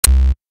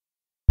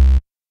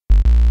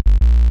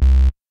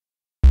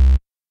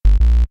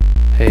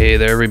Hey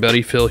there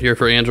everybody, Phil here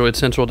for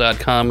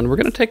AndroidCentral.com, and we're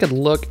going to take a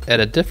look at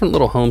a different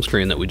little home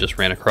screen that we just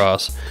ran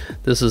across.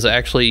 This is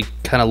actually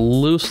kind of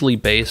loosely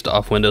based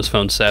off Windows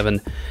Phone 7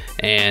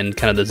 and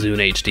kind of the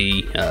Zune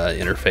HD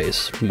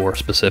interface. More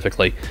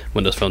specifically,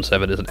 Windows Phone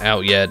 7 isn't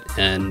out yet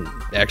and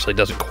actually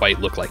doesn't quite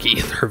look like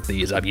either of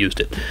these. I've used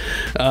it.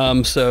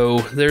 So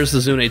there's the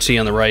Zune HD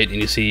on the right, and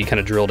you see you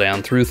kind of drill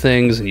down through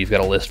things, and you've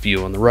got a list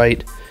view on the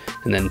right,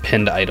 and then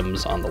pinned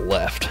items on the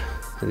left.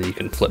 And then you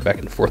can flip back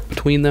and forth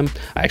between them.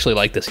 I actually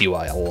like this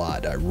UI a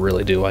lot. I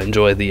really do. I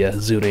enjoy the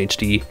Zune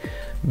HD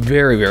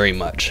very, very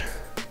much.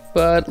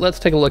 But let's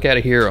take a look at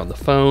it here on the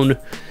phone.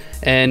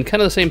 And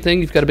kind of the same thing.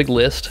 You've got a big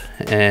list.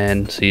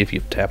 And see, if you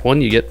tap one,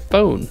 you get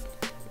phone.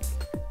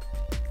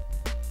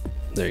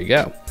 There you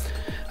go.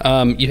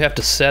 You have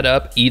to set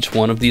up each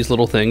one of these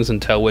little things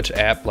and tell which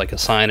app, like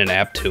assign an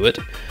app to it.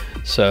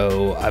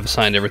 So I've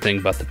assigned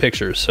everything but the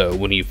pictures. So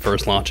when you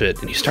first launch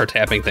it and you start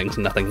tapping things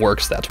and nothing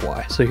works, that's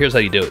why. So here's how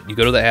you do it. You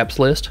go to the apps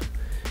list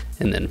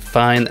and then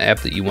find the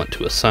app that you want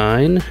to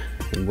assign,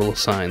 and we'll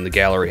assign the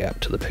gallery app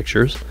to the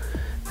pictures.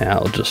 Now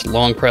I'll just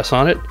long press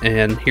on it,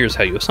 and here's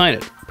how you assign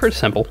it. Pretty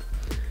simple.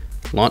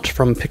 Launch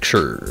from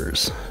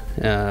pictures.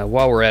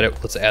 While we're at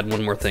it, let's add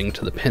one more thing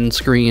to the pin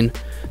screen.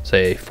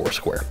 Say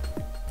Foursquare.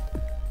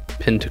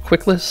 Pin to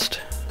quick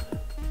list.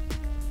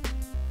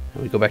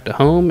 We go back to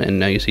home, and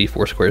now you see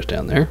Foursquare's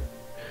down there.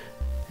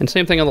 And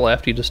same thing on the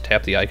left, you just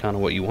tap the icon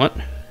of what you want,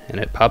 and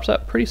it pops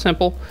up. Pretty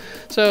simple.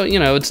 So, you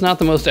know, it's not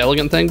the most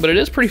elegant thing, but it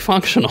is pretty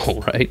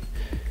functional, right?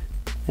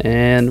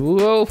 And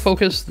whoa,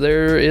 focus,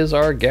 there is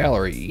our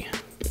gallery.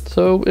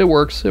 So it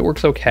works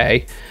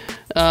okay.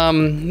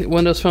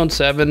 Windows Phone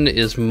 7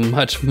 is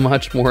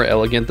much more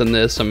elegant than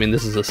this. I mean,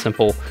 this is a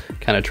simple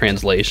kind of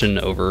translation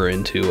over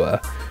into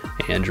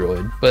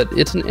Android, but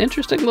it's an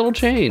interesting little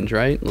change,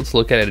 right? Let's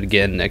look at it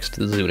again next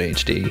to the Zune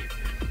HD.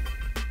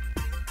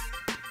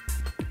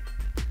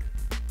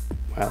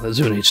 Wow, the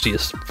Zune HD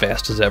is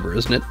fast as ever,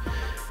 isn't it?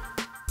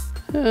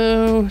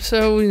 Oh,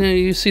 so you know,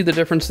 you see the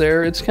difference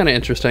there. It's kind of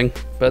interesting,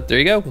 but there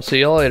you go. We'll see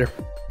you all later.